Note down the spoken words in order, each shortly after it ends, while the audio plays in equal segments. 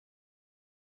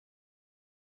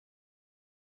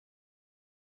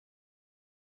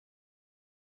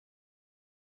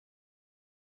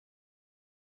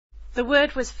The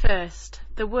Word was first,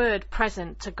 the Word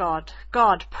present to God,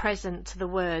 God present to the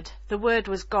Word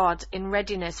was God in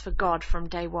readiness for God from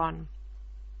day one.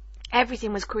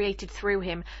 Everything was created through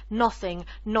him. Nothing,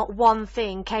 not one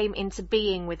thing, came into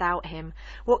being without him.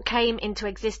 What came into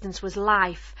existence was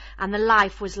life, and the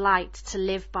life was light to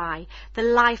live by. The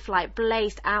life light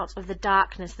blazed out of the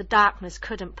darkness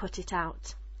couldn't put it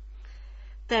out.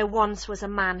 There once was a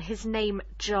man, his name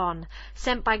John,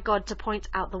 sent by God to point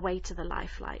out the way to the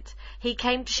life light. He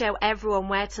came to show everyone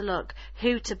where to look,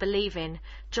 who to believe in.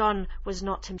 John was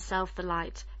not himself the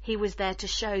light. He was there to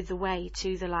show the way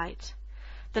to the light.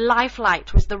 The life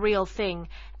light was the real thing.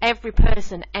 Every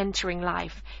person entering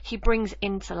life, he brings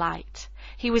into light.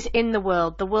 He was in the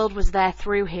world was there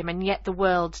through him, and yet the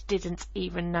world didn't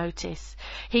even notice.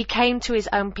 He came to his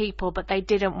own people, but they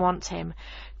didn't want him.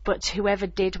 But whoever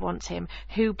did want him,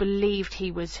 who believed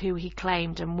he was who he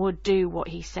claimed and would do what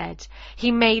he said,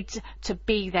 he made to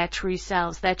be their true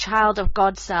selves, their child of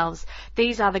God selves.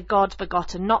 These are the God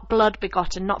begotten, not blood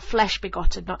begotten, not flesh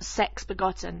begotten, not sex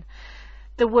begotten.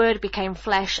 The Word became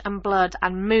flesh and blood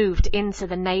and moved into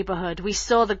the neighbourhood. We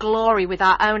saw the glory with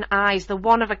our own eyes, the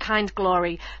one-of-a-kind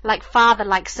glory, like Father,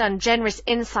 like Son, generous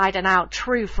inside and out,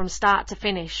 true from start to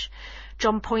finish.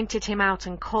 John pointed him out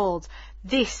and called,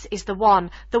 "This is the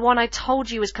one I told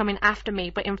you was coming after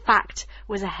me, but in fact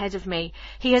was ahead of me.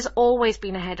 He has always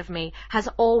been ahead of me, has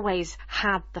always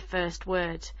had the first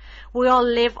word." We all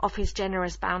live off his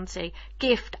generous bounty,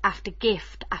 gift after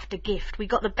gift after gift. We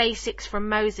got the basics from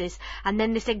Moses, and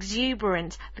then this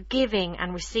exuberant giving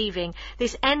and receiving,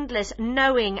 this endless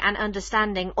knowing and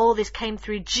understanding. All this came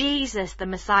through Jesus, the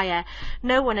Messiah.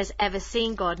 No one has ever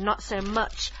seen God, not so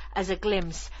much as a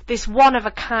glimpse. This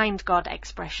one-of-a-kind God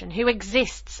expression, who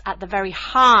exists at the very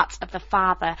heart of the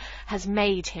Father, has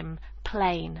made him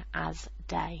plain as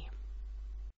day.